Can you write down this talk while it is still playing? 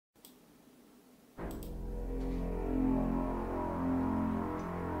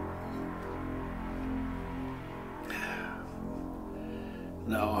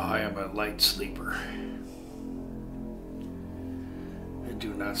Now I am a light sleeper. I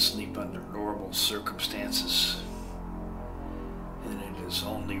do not sleep under normal circumstances, and it is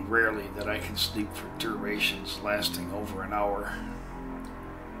only rarely that I can sleep for durations lasting over an hour.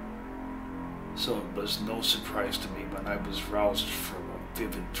 So it was no surprise to me when I was roused from a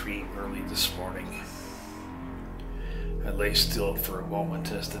vivid dream early this morning. I lay still for a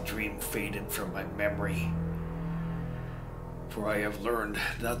moment as the dream faded from my memory, for I have learned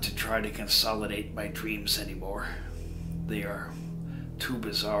not to try to consolidate my dreams anymore. They are too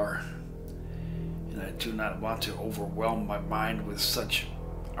bizarre, and I do not want to overwhelm my mind with such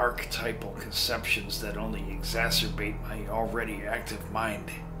archetypal conceptions that only exacerbate my already active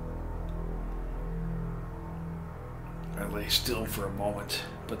mind. I lay still for a moment,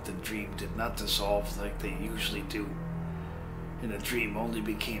 but the dream did not dissolve like they usually do, and the dream only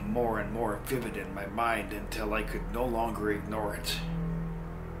became more and more vivid in my mind until I could no longer ignore it.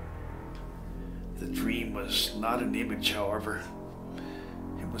 The dream was not an image, however.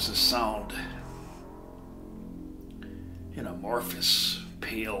 It was a sound. An amorphous,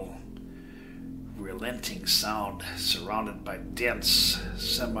 pale, relenting sound surrounded by dense,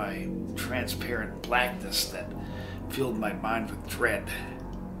 semi-transparent blackness that filled my mind with dread.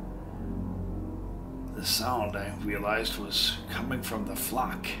 The sound, I realized, was coming from the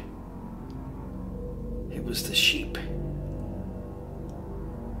flock. It was the sheep.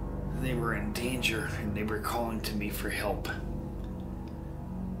 They were in danger, and they were calling to me for help.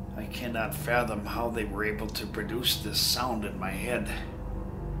 I cannot fathom how they were able to produce this sound in my head.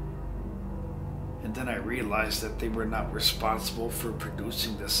 And then I realized that they were not responsible for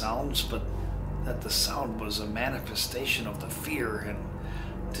producing the sounds, but that the sound was a manifestation of the fear and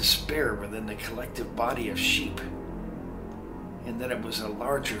despair within the collective body of sheep, and that it was a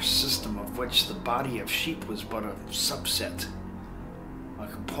larger system of which the body of sheep was but a subset, a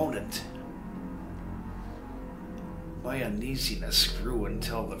component. My uneasiness grew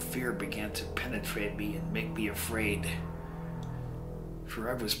until the fear began to penetrate me and make me afraid, for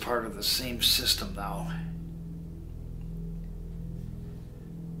I was part of the same system now.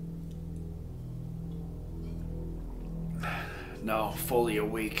 Now fully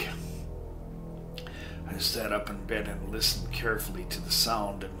awake, I sat up in bed and listened carefully to the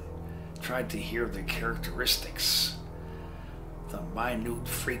sound and tried to hear the characteristics, the minute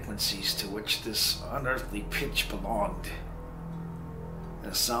frequencies to which this unearthly pitch belonged.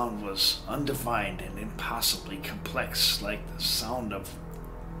 The sound was undefined and impossibly complex, like the sound of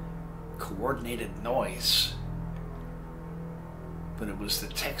coordinated noise. But it was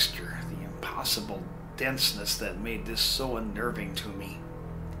the texture, the impossible denseness that made this so unnerving to me.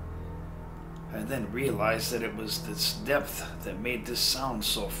 I then realized that it was this depth that made this sound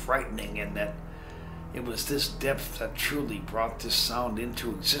so frightening, and that it was this depth that truly brought this sound into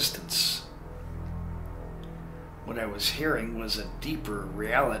existence. What I was hearing was a deeper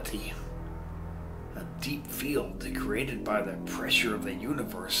reality, a deep field created by the pressure of the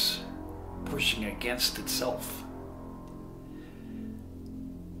universe pushing against itself.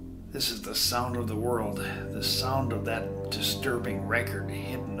 This is the sound of the world, the sound of that disturbing record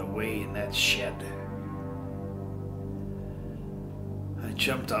hidden away in that shed. I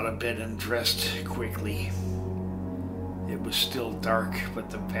jumped out of bed and dressed quickly. It was still dark, but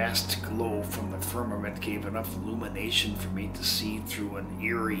the vast glow from the firmament gave enough illumination for me to see through an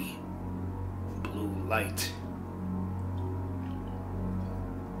eerie blue light.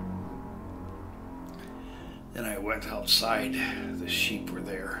 Then I went outside. The sheep were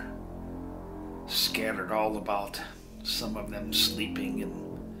there, scattered all about, some of them sleeping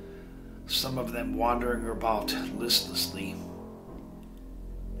and some of them wandering about listlessly.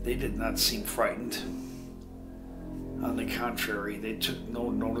 They did not seem frightened. On the contrary, they took no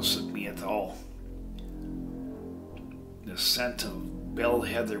notice of me at all. The scent of bell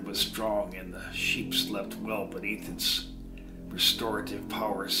heather was strong, and the sheep slept well beneath its restorative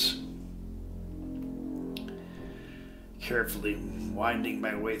powers. Carefully winding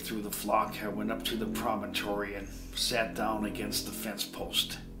my way through the flock, I went up to the promontory and sat down against the fence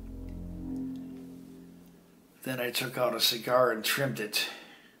post. Then I took out a cigar and trimmed it.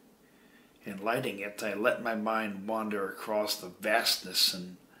 In lighting it, I let my mind wander across the vastness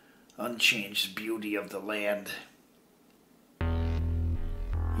and unchanged beauty of the land.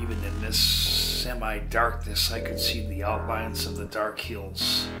 Even in this semi-darkness, I could see the outlines of the dark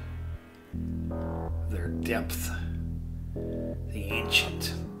hills, their depth, the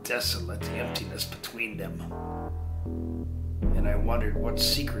ancient, desolate emptiness between them. And I wondered what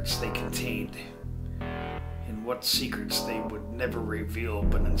secrets they contained, and what secrets they would never reveal,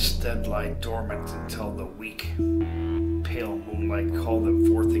 but instead lie dormant until the weak pale moonlight called them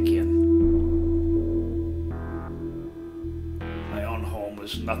forth again. My own home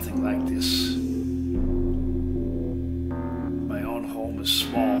was nothing like this. My own home is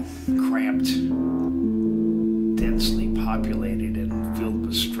small, cramped, densely populated, and filled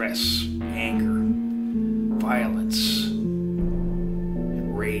with stress, anger, violence,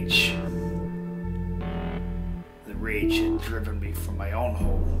 and rage. The rage had driven me from my own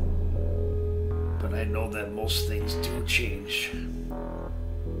home. But I know that most things do change.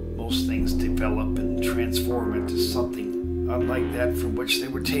 Most things develop and transform into something unlike that from which they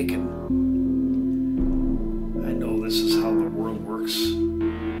were taken. I know this is how the world works.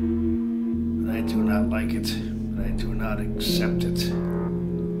 And I do not like it. And I do not accept it.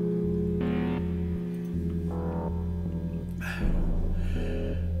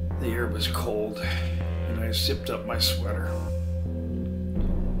 The air was cold, and I zipped up my sweater.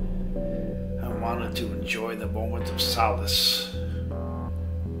 I wanted to enjoy the moment of solace,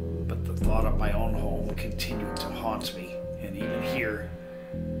 but the thought of my own home continued to haunt me, and even here,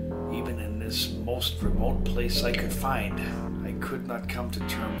 even in this most remote place I could find, I could not come to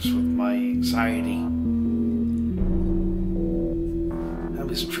terms with my anxiety. I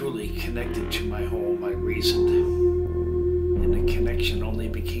was truly connected to my home, I reasoned, and the connection only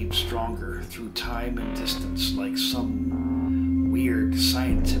became stronger through time and distance, like some weird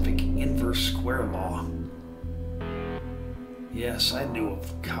scientific inverse square law. Yes, I knew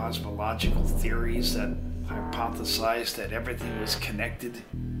of cosmological theories that hypothesized that everything was connected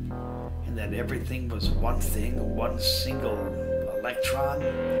and that everything was one thing, one single electron.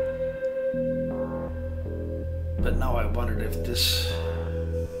 But now I wondered if this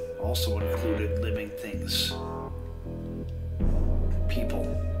also included living things, people.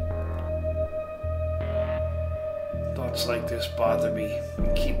 Thoughts like this bother me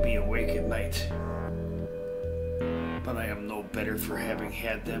and keep me awake at night. But I am no better for having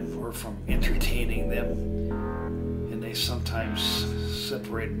had them or from entertaining them, and they sometimes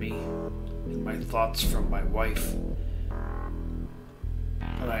separate me and my thoughts from my wife.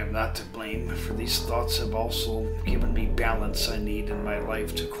 But I am not to blame, for these thoughts have also given me balance I need in my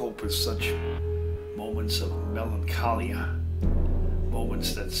life to cope with such moments of melancholia,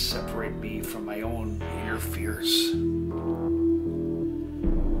 moments that separate me from my own inner fears.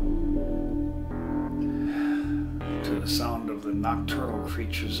 To the sound of the nocturnal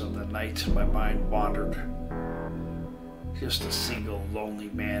creatures of the night, my mind wandered. Just a single lonely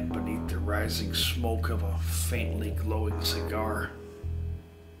man beneath the rising smoke of a faintly glowing cigar.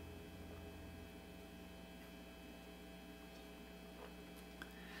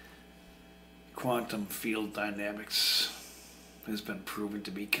 Quantum field dynamics has been proven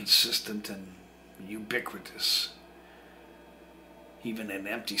to be consistent and ubiquitous, even in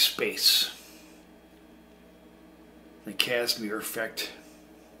empty space. The Casimir effect,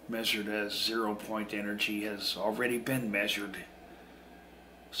 measured as zero-point energy, has already been measured,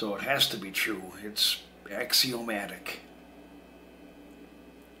 so it has to be true. It's axiomatic.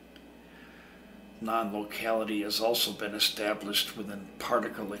 Non-locality has also been established within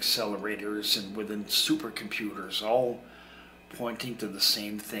particle accelerators and within supercomputers, all pointing to the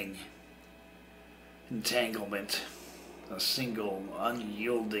same thing: entanglement, a single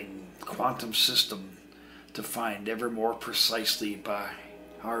unyielding quantum system defined ever more precisely by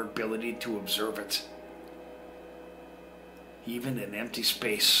our ability to observe it, even in empty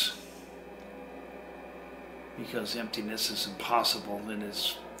space, because emptiness is impossible and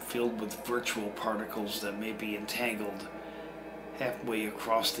is filled with virtual particles that may be entangled halfway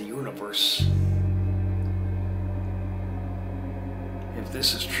across the universe. If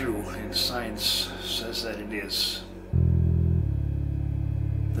this is true, and science says that it is,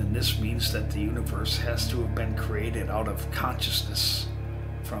 then this means that the universe has to have been created out of consciousness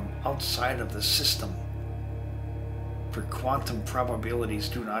from outside of the system. For quantum probabilities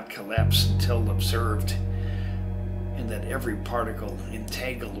do not collapse until observed, and that every particle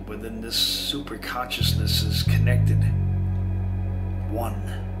entangled within this superconsciousness is connected. One.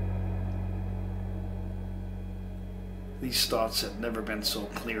 These thoughts have never been so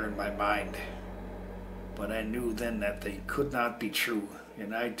clear in my mind, but I knew then that they could not be true,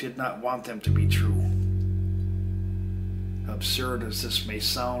 and I did not want them to be true. Absurd as this may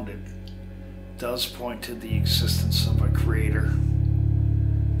sound, it does point to the existence of a creator,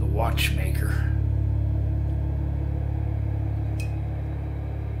 the watchmaker.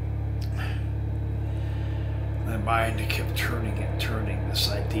 My mind kept turning and turning this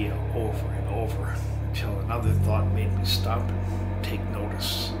idea over and over until another thought made me stop and take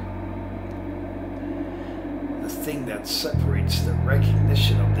notice. The thing that separates the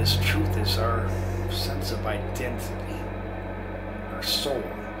recognition of this truth is our sense of identity. our soul.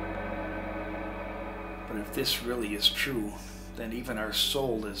 But if this really is true, then even our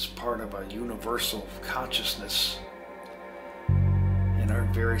soul is part of a universal consciousness. And our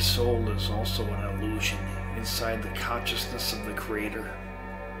very soul is also an illusion inside the consciousness of the Creator.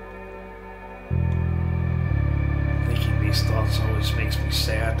 Thinking these thoughts always makes me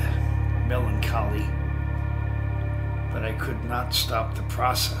sad, melancholy, but I could not stop the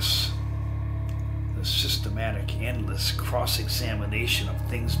process. The systematic, endless cross-examination of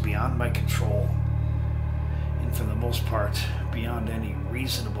things beyond my control, and for the most part, beyond any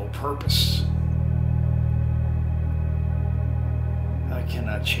reasonable purpose. I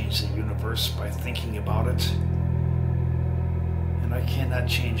cannot change the universe by thinking about it, and I cannot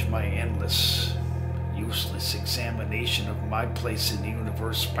change my endless, useless examination of my place in the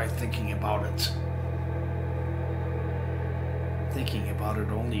universe by thinking about it. Thinking about it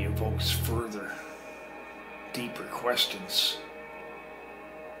only evokes further, deeper questions.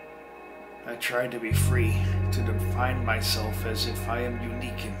 I try to be free, to define myself as if I am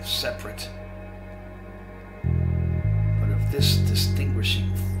unique and separate. But if this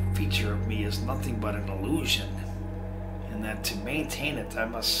distinguishing feature of me is nothing but an illusion, and that to maintain it I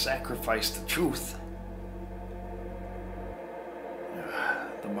must sacrifice the truth,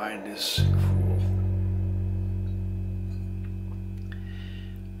 the mind is cruel.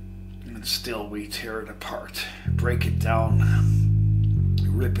 And still we tear it apart, break it down,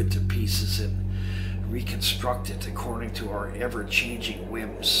 rip it to pieces, and reconstruct it according to our ever-changing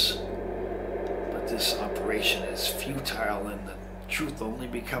whims. But this operation is futile, and the truth only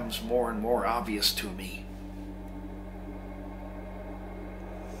becomes more and more obvious to me.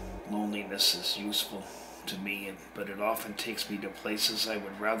 Loneliness is useful to me, but it often takes me to places I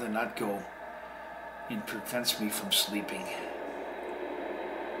would rather not go. It prevents me from sleeping,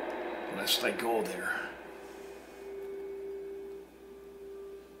 lest I go there.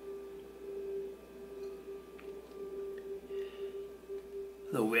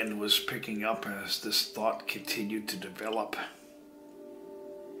 The wind was picking up as this thought continued to develop,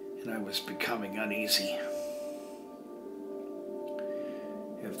 and I was becoming uneasy.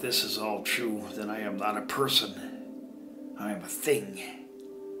 If this is all true, then I am not a person. I am a thing.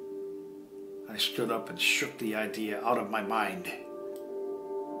 I stood up and shook the idea out of my mind.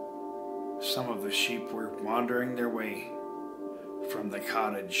 Some of the sheep were wandering their way from the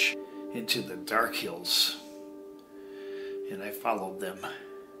cottage into the dark hills, and I followed them.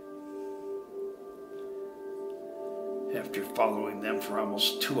 After following them for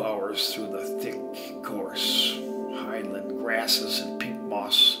almost 2 hours through the thick, coarse highland grasses and pink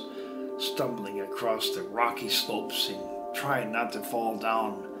moss, stumbling across the rocky slopes and trying not to fall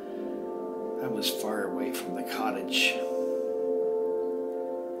down, I was far away from the cottage.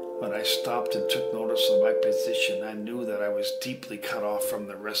 When I stopped and took notice of my position, I knew that I was deeply cut off from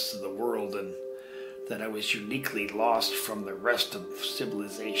the rest of the world, and that I was uniquely lost from the rest of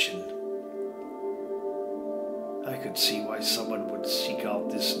civilization. I could see why someone would seek out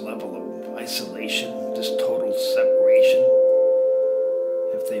this level of isolation, this total separation,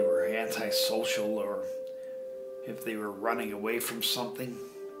 if they were antisocial or if they were running away from something.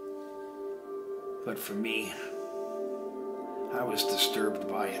 But for me, I was disturbed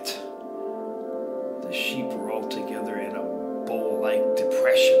by it. The sheep were all together in a bowl-like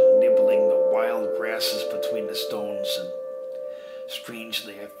depression, nibbling the wild grasses between the stones, and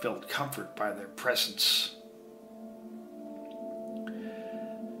strangely I felt comfort by their presence.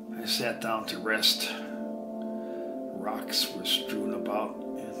 I sat down to rest. Rocks were strewn about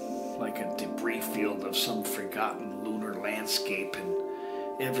like a debris field of some forgotten lunar landscape, and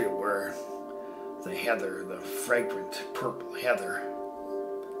everywhere the heather, the fragrant purple heather.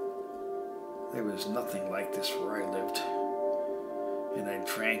 There was nothing like this where I lived, and I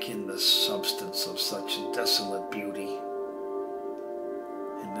drank in the substance of such desolate beauty.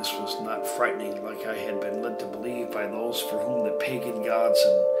 And this was not frightening like I had been led to believe by those for whom the pagan gods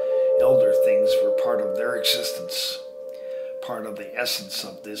and elder things were part of their existence, part of the essence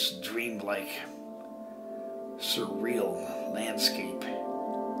of this dreamlike, surreal landscape.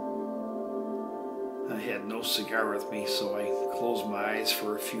 I had no cigar with me, so I closed my eyes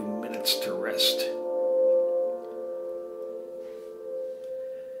for a few minutes to rest.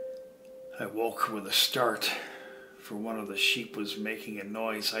 I woke with a start, for one of the sheep was making a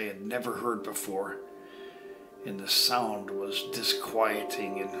noise I had never heard before, and the sound was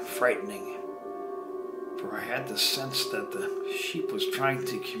disquieting and frightening, for I had the sense that the sheep was trying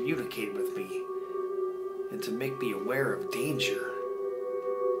to communicate with me and to make me aware of danger.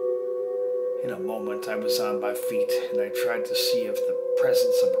 In a moment I was on my feet, and I tried to see if the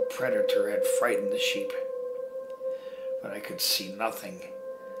presence of a predator had frightened the sheep. but I could see nothing.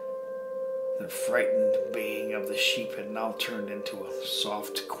 The frightened baying of the sheep had now turned into a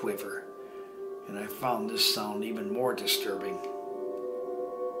soft quiver, and I found this sound even more disturbing.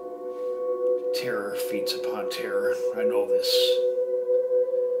 Terror feeds upon terror, I know this.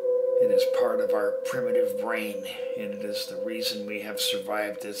 It is part of our primitive brain, and it is the reason we have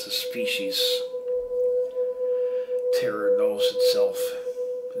survived as a species. Terror knows itself,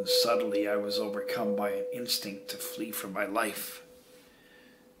 and suddenly I was overcome by an instinct to flee for my life.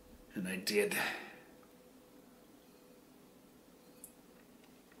 And I did.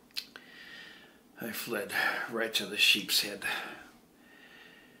 I fled right to the sheep's head.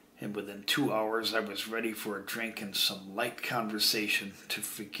 And within 2 hours I was ready for a drink and some light conversation to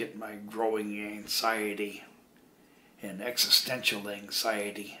forget my growing anxiety and existential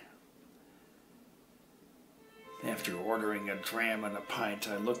anxiety. After ordering a dram and a pint,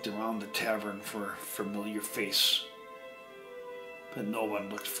 I looked around the tavern for a familiar face, but no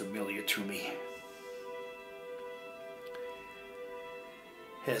one looked familiar to me.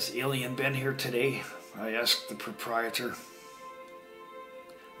 "Has Alien been here today?" I asked the proprietor.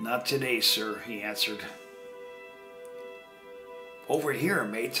 "Not today, sir," he answered. "Over here,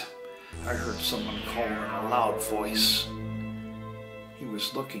 mate," I heard someone call in a loud voice. He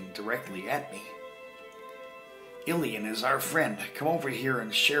was looking directly at me. "Alien is our friend. Come over here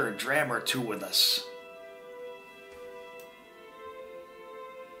and share a dram or two with us."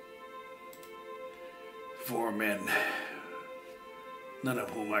 Four men, none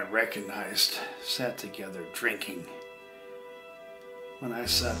of whom I recognized, sat together drinking. When I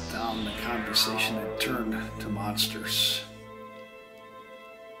sat down, the conversation had turned to monsters.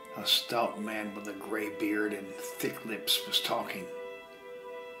 A stout man with a gray beard and thick lips was talking,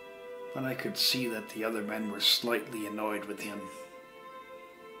 but I could see that the other men were slightly annoyed with him.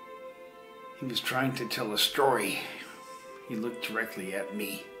 He was trying to tell a story. He looked directly at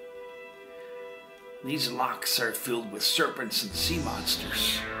me. "These locks are filled with serpents and sea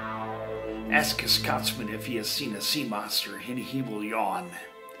monsters. Ask a Scotsman if he has seen a sea monster, and he will yawn.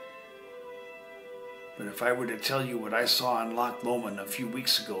 But if I were to tell you what I saw on Loch Lomond a few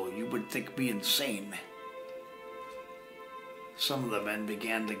weeks ago, you would think me insane." Some of the men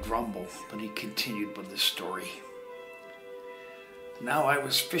began to grumble, but he continued with the story. "Now I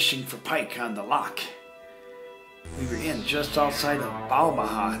was fishing for pike on the loch. We were in just outside of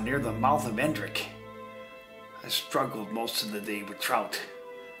Balmaha, near the mouth of Endrick. I struggled most of the day with trout.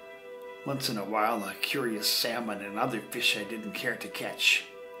 Once in a while, a curious salmon and other fish I didn't care to catch.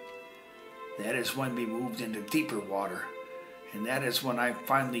 That is when we moved into deeper water, and that is when I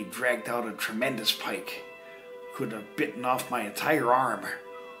finally dragged out a tremendous pike. Could have bitten off my entire arm,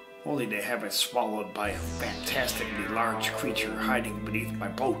 only to have it swallowed by a fantastically large creature hiding beneath my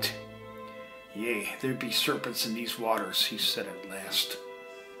boat. Yea, there be serpents in these waters," he said at last.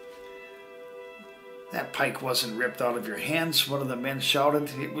 "That pike wasn't ripped out of your hands," one of the men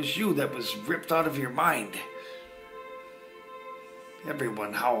shouted. "It was you that was ripped out of your mind."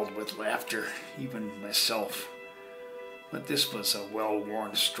 Everyone howled with laughter, even myself. But this was a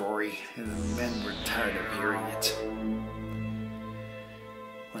well-worn story, and the men were tired of hearing it.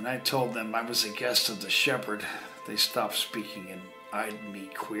 When I told them I was a guest of the shepherd, they stopped speaking and eyed me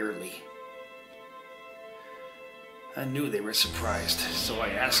queerly. I knew they were surprised, so I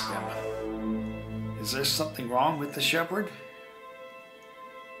asked them, "Is there something wrong with the shepherd?"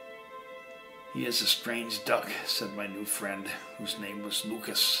 "He is a strange duck," said my new friend, whose name was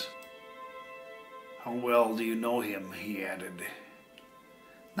Lucas. "How well do you know him?" he added.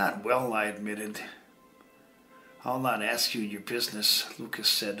 "Not well," I admitted. "I'll not ask you your business," Lucas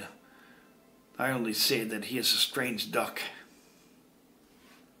said. "I only say that he is a strange duck."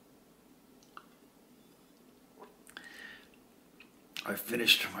 I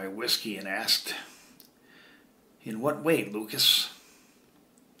finished my whiskey and asked, "In what way, Lucas?"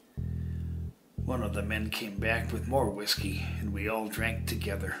 One of the men came back with more whiskey, and we all drank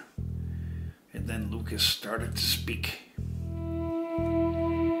together. And then Lucas started to speak.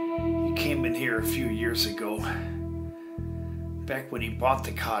 "He came in here a few years ago, back when he bought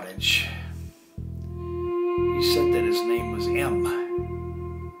the cottage. He said that his name was M.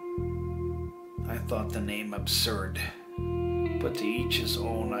 I thought the name absurd, but to each his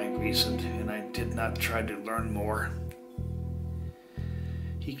own, I reasoned, and I did not try to learn more.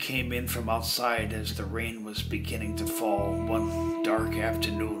 He came in from outside as the rain was beginning to fall one dark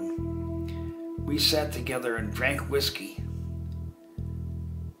afternoon. We sat together and drank whiskey.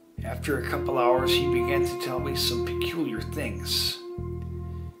 After a couple hours, he began to tell me some peculiar things.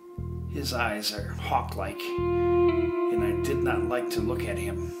 His eyes are hawk-like, and I did not like to look at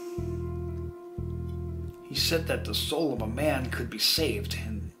him. He said that the soul of a man could be saved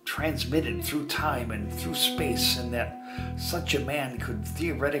and transmitted through time and through space, and that such a man could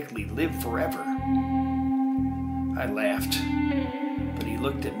theoretically live forever. I laughed, but he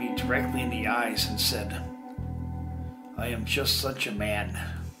looked at me directly in the eyes and said, "I am just such a man."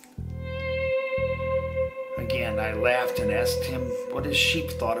 Again, I laughed and asked him what his sheep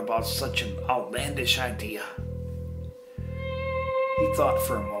thought about such an outlandish idea. He thought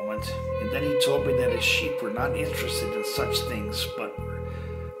for a moment, and then he told me that his sheep were not interested in such things, but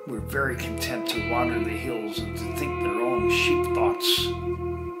were very content to wander the hills and to think their own sheep thoughts.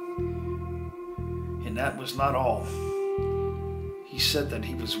 And that was not all. He said that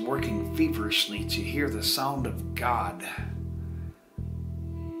he was working feverishly to hear the sound of God.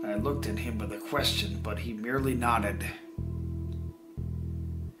 I looked at him with a question, but he merely nodded.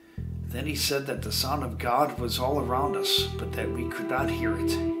 Then he said that the sound of God was all around us, but that we could not hear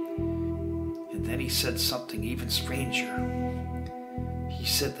it. And then he said something even stranger. He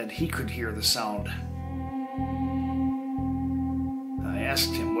said that he could hear the sound. I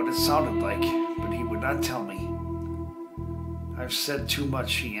asked him what it sounded like, but he would not tell me. "I've said too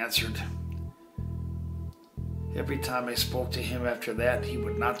much," he answered. Every time I spoke to him after that, he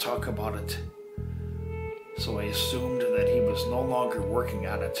would not talk about it. So I assumed that he was no longer working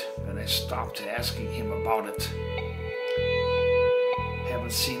on it, and I stopped asking him about it.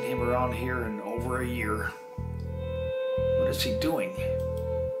 Haven't seen him around here in over a year. What is he doing?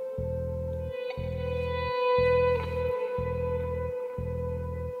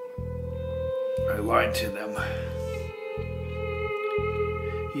 I lied to them.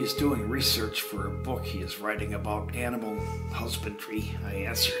 He is doing research for a book he is writing about animal husbandry, I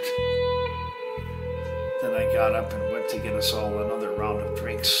answered. Then I got up and went to get us all another round of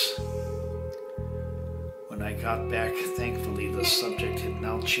drinks. When I got back, thankfully the subject had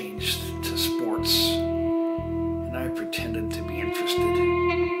now changed to sports, and I pretended to be interested.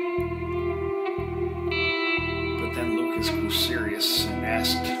 But then Lucas grew serious and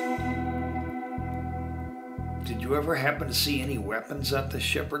asked, "Did you ever happen to see any weapons at the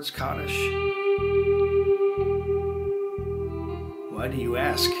shepherd's cottage?" "Why do you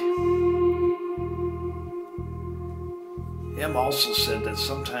ask?" Em also said that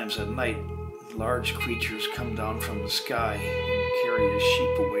sometimes at night, large creatures come down from the sky and carry his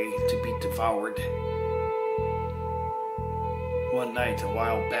sheep away to be devoured. One night, a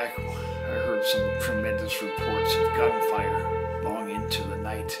while back, I heard some tremendous reports of gunfire long into the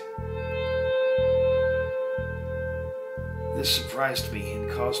night. This surprised me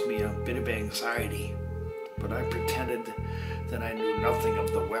and caused me a bit of anxiety, but I pretended that I knew nothing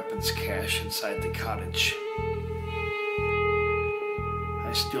of the weapons cache inside the cottage.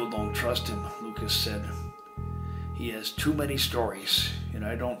 "I still don't trust him," Lucas said. "He has too many stories, and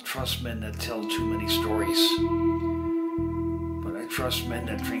I don't trust men that tell too many stories. But I trust men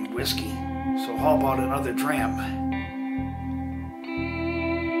that drink whiskey, so how about another dram?"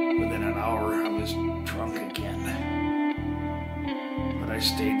 Within an hour, I was drunk again. But I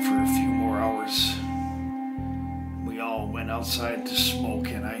stayed for a few more hours. We all went outside to smoke,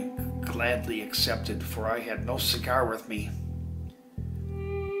 and I gladly accepted, for I had no cigar with me.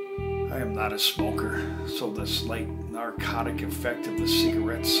 I am not a smoker, so the slight narcotic effect of the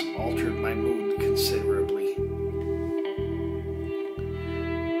cigarettes altered my mood considerably.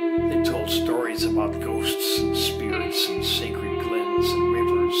 They told stories about ghosts and spirits and sacred glens and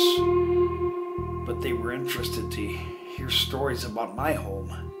rivers, but they were interested to hear stories about my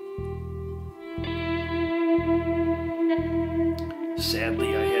home.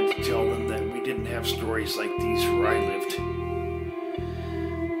 Sadly, I had to tell them that we didn't have stories like these where I lived.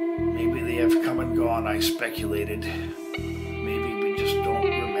 Maybe they have come and gone, I speculated. Maybe we just don't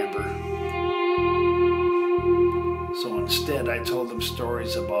remember. So instead, I told them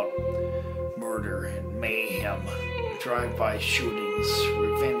stories about murder and mayhem, drive-by shootings,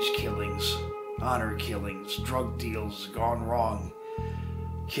 revenge killings, honor killings, drug deals gone wrong,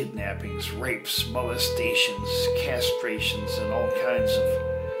 kidnappings, rapes, molestations, castrations, and all kinds of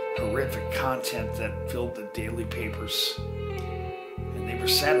horrific content that filled the daily papers. And they were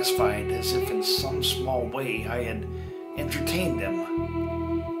satisfied, as if in some small way I had entertained them.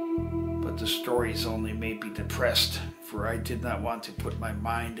 But the stories only made me depressed, for I did not want to put my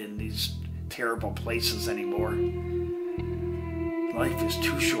mind in these terrible places anymore. Life is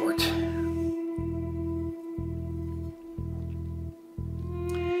too short.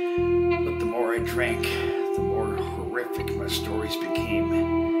 But the more I drank, the more horrific my stories became,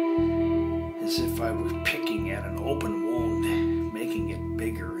 as if I were picking at an open wound, making it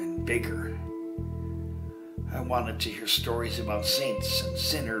bigger and bigger. I wanted to hear stories about saints and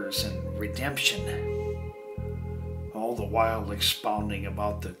sinners and redemption. while expounding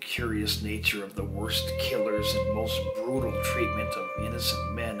about the curious nature of the worst killers and most brutal treatment of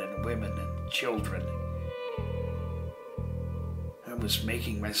innocent men and women and children. I was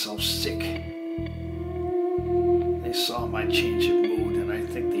making myself sick. They saw my change of mood, and I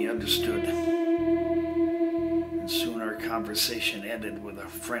think they understood. And soon our conversation ended with a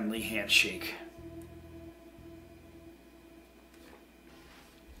friendly handshake.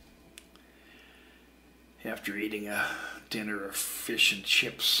 After eating a dinner of fish and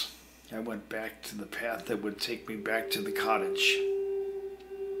chips, I went back to the path that would take me back to the cottage.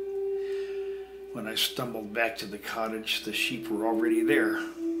 When I stumbled back to the cottage, the sheep were already there.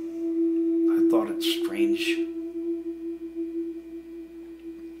 I thought it strange.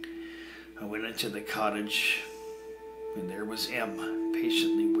 I went into the cottage, and there was M,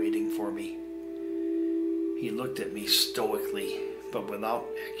 patiently waiting for me. He looked at me stoically, but without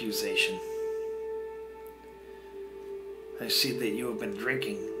accusation. I see that you have been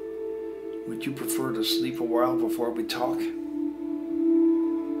drinking. Would you prefer to sleep a while before we talk?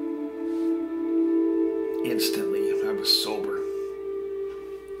 Instantly, I was sober.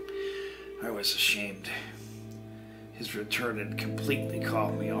 I was ashamed. His return had completely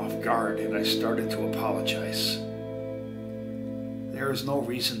caught me off guard, and I started to apologize. There is no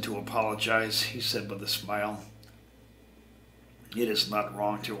reason to apologize, he said with a smile. It is not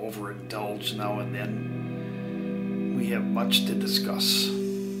wrong to overindulge now and then. We have much to discuss.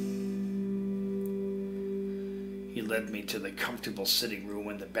 He led me to the comfortable sitting room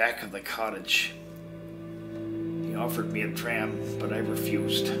in the back of the cottage. He offered me a dram, but I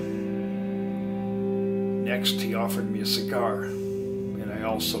refused. Next, he offered me a cigar, and I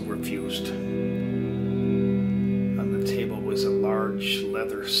also refused. On the table was a large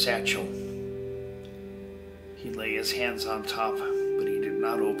leather satchel. He lay his hands on top, but he did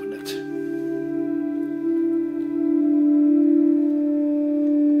not open it.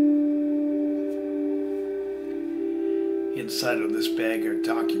 Inside of this bag are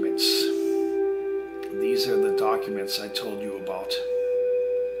documents. These are the documents I told you about.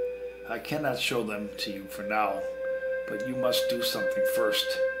 I cannot show them to you for now, but you must do something first.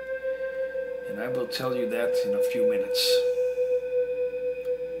 And I will tell you that in a few minutes.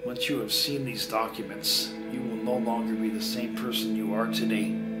 Once you have seen these documents, you will no longer be the same person you are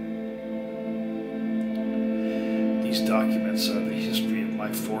today. These documents are the history of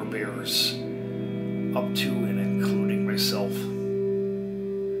my forebears, up to and including myself.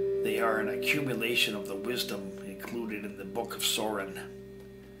 They are an accumulation of the wisdom included in the Book of Sorin.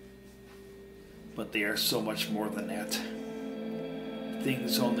 But they are so much more than that.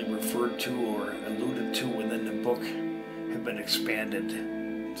 Things only referred to or alluded to within the book have been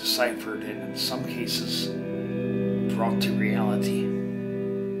expanded, deciphered, and in some cases brought to reality.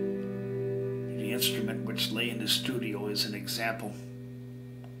 The instrument which lay in the studio is an example.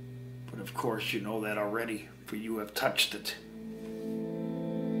 But of course you know that already, for you have touched it.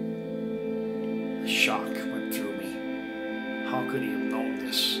 A shock went through me. How could he have known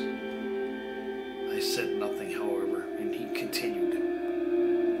this? I said nothing, however, and he continued.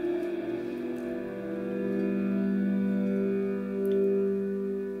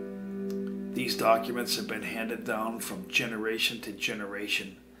 These documents have been handed down from generation to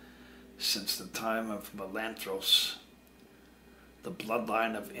generation since the time of Melantros. The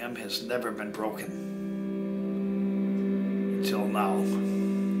bloodline of M has never been broken. Until now.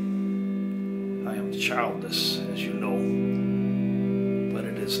 I am childless, as you know, but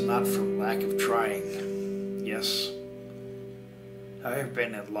it is not from lack of trying. Yes, I have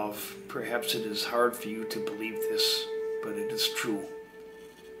been in love. Perhaps it is hard for you to believe this, but it is true.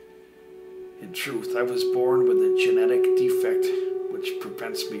 In truth, I was born with a genetic defect which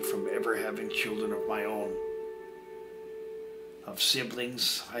prevents me from ever having children of my own. Of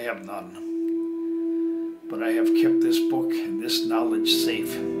siblings, I have none. But I have kept this book and this knowledge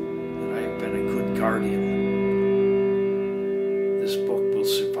safe, and I have been a good guardian. This book will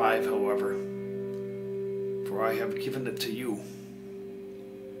survive, however, for I have given it to you.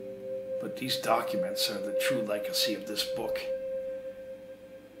 But these documents are the true legacy of this book.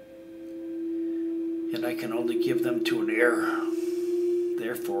 And I can only give them to an heir.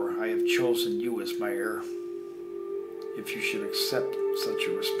 Therefore, I have chosen you as my heir. If you should accept such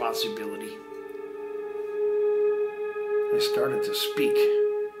a responsibility. I started to speak,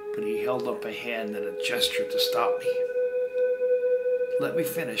 but he held up a hand in a gesture to stop me. Let me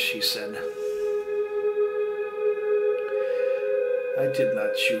finish, he said. I did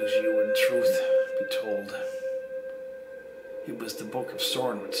not choose you, in truth, be told. It was the Book of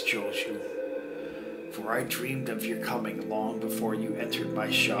Sorin which chose you, for I dreamed of your coming long before you entered my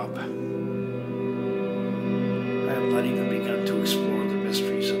shop. I have not even begun to explore the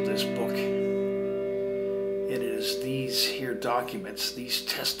mysteries of this book. It is these here documents, these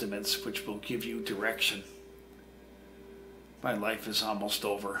testaments, which will give you direction. My life is almost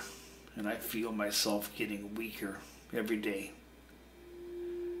over, and I feel myself getting weaker every day.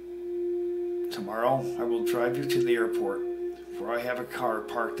 Tomorrow, I will drive you to the airport, for I have a car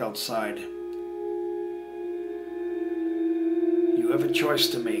parked outside. You have a choice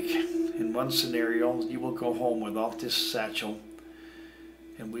to make. In one scenario, you will go home without this satchel,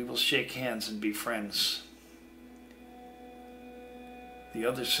 and we will shake hands and be friends. The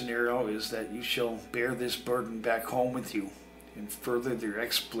other scenario is that you shall bear this burden back home with you and further the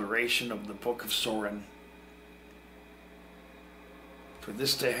exploration of the Book of Soren. For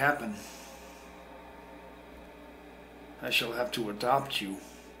this to happen, I shall have to adopt you,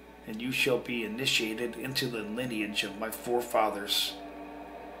 and you shall be initiated into the lineage of my forefathers.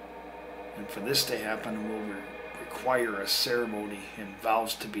 And for this to happen will require a ceremony and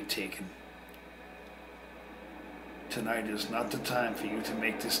vows to be taken. Tonight is not the time for you to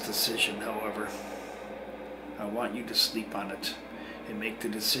make this decision, however. I want you to sleep on it and make the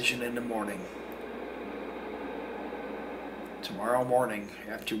decision in the morning. Tomorrow morning,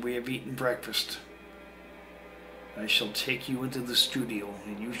 after we have eaten breakfast, I shall take you into the studio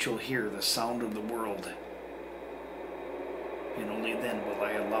and you shall hear the sound of the world. And only then will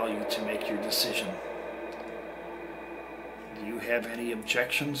I allow you to make your decision. Do you have any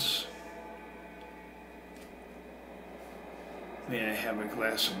objections? May I have a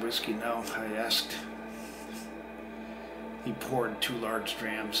glass of whiskey now? I asked. He poured 2 large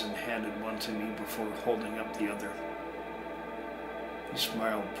drams and handed one to me before holding up the other. He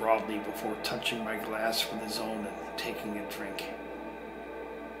smiled broadly before touching my glass with his own and taking a drink.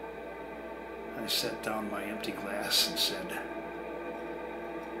 I set down my empty glass and said,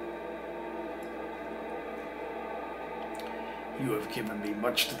 "You have given me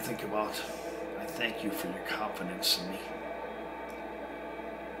much to think about. I thank you for your confidence in me."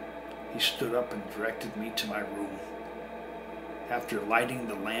 He stood up and directed me to my room. After lighting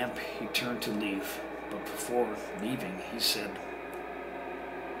the lamp, he turned to leave, but before leaving, he said,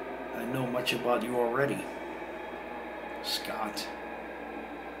 "I know much about you already, Scott.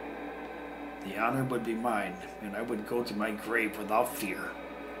 The honor would be mine, and I would go to my grave without fear."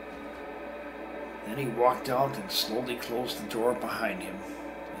 Then he walked out and slowly closed the door behind him,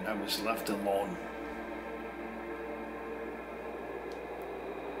 and I was left alone.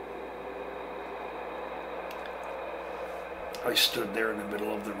 I stood there in the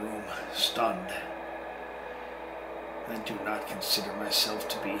middle of the room, stunned. I do not consider myself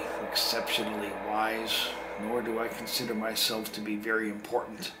to be exceptionally wise, nor do I consider myself to be very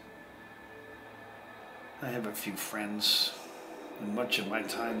important. I have a few friends, and much of my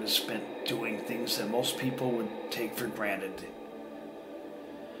time is spent doing things that most people would take for granted.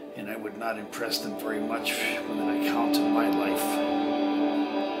 And I would not impress them very much with an account of my life.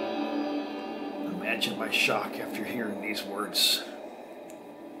 Imagine my shock after hearing these words.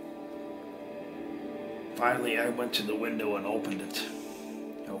 Finally, I went to the window and opened it.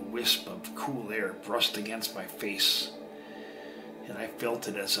 A wisp of cool air brushed against my face, and I felt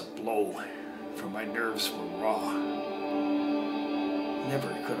it as a blow, for my nerves were raw.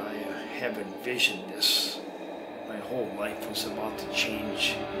 Never could I have envisioned this. My whole life was about to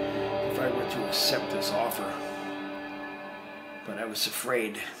change if I were to accept this offer. But I was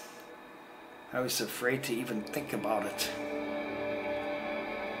afraid. I was afraid to even think about it.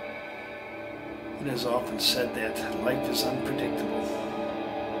 It is often said that life is unpredictable,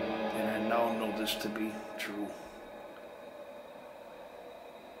 and I now know this to be true.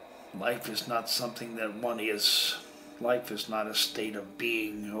 Life is not something that one is. Life is not a state of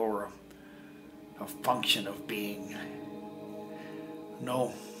being or a function of being.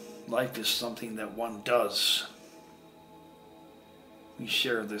 No, life is something that one does. We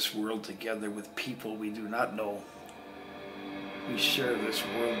share this world together with people we do not know. We share this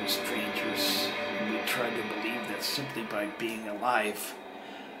world with strangers, and we try to believe that simply by being alive,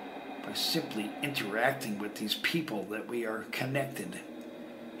 by simply interacting with these people, that we are connected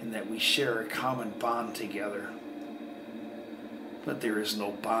and that we share a common bond together. But there is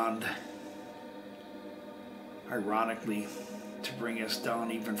no bond. Ironically, to bring us down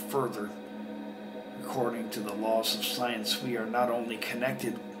even further, according to the laws of science, we are not only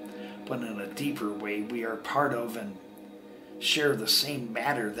connected, but in a deeper way, we are part of and share the same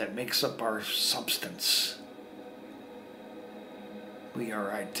matter that makes up our substance. We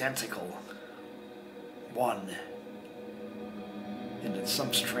are identical, one, and in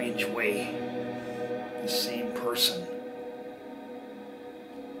some strange way, the same person.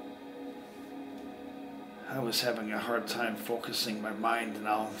 I was having a hard time focusing my mind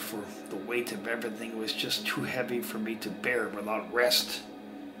now, for the weight of everything was just too heavy for me to bear without rest.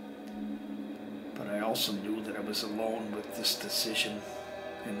 But I also knew that I was alone with this decision,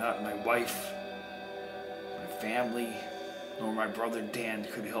 and not my wife, my family, nor my brother Dan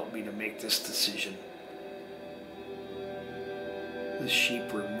could help me to make this decision. The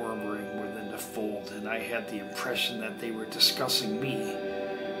sheep were murmuring within the fold, and I had the impression that they were discussing me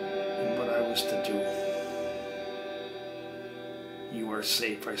and what I was to do. "You are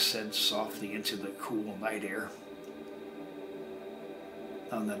safe," I said softly into the cool night air.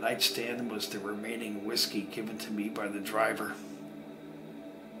 On the nightstand was the remaining whiskey given to me by the driver.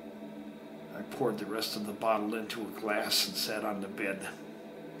 I poured the rest of the bottle into a glass and sat on the bed.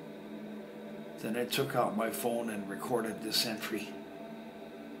 Then I took out my phone and recorded this entry.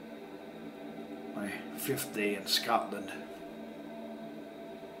 My 5th day in Scotland.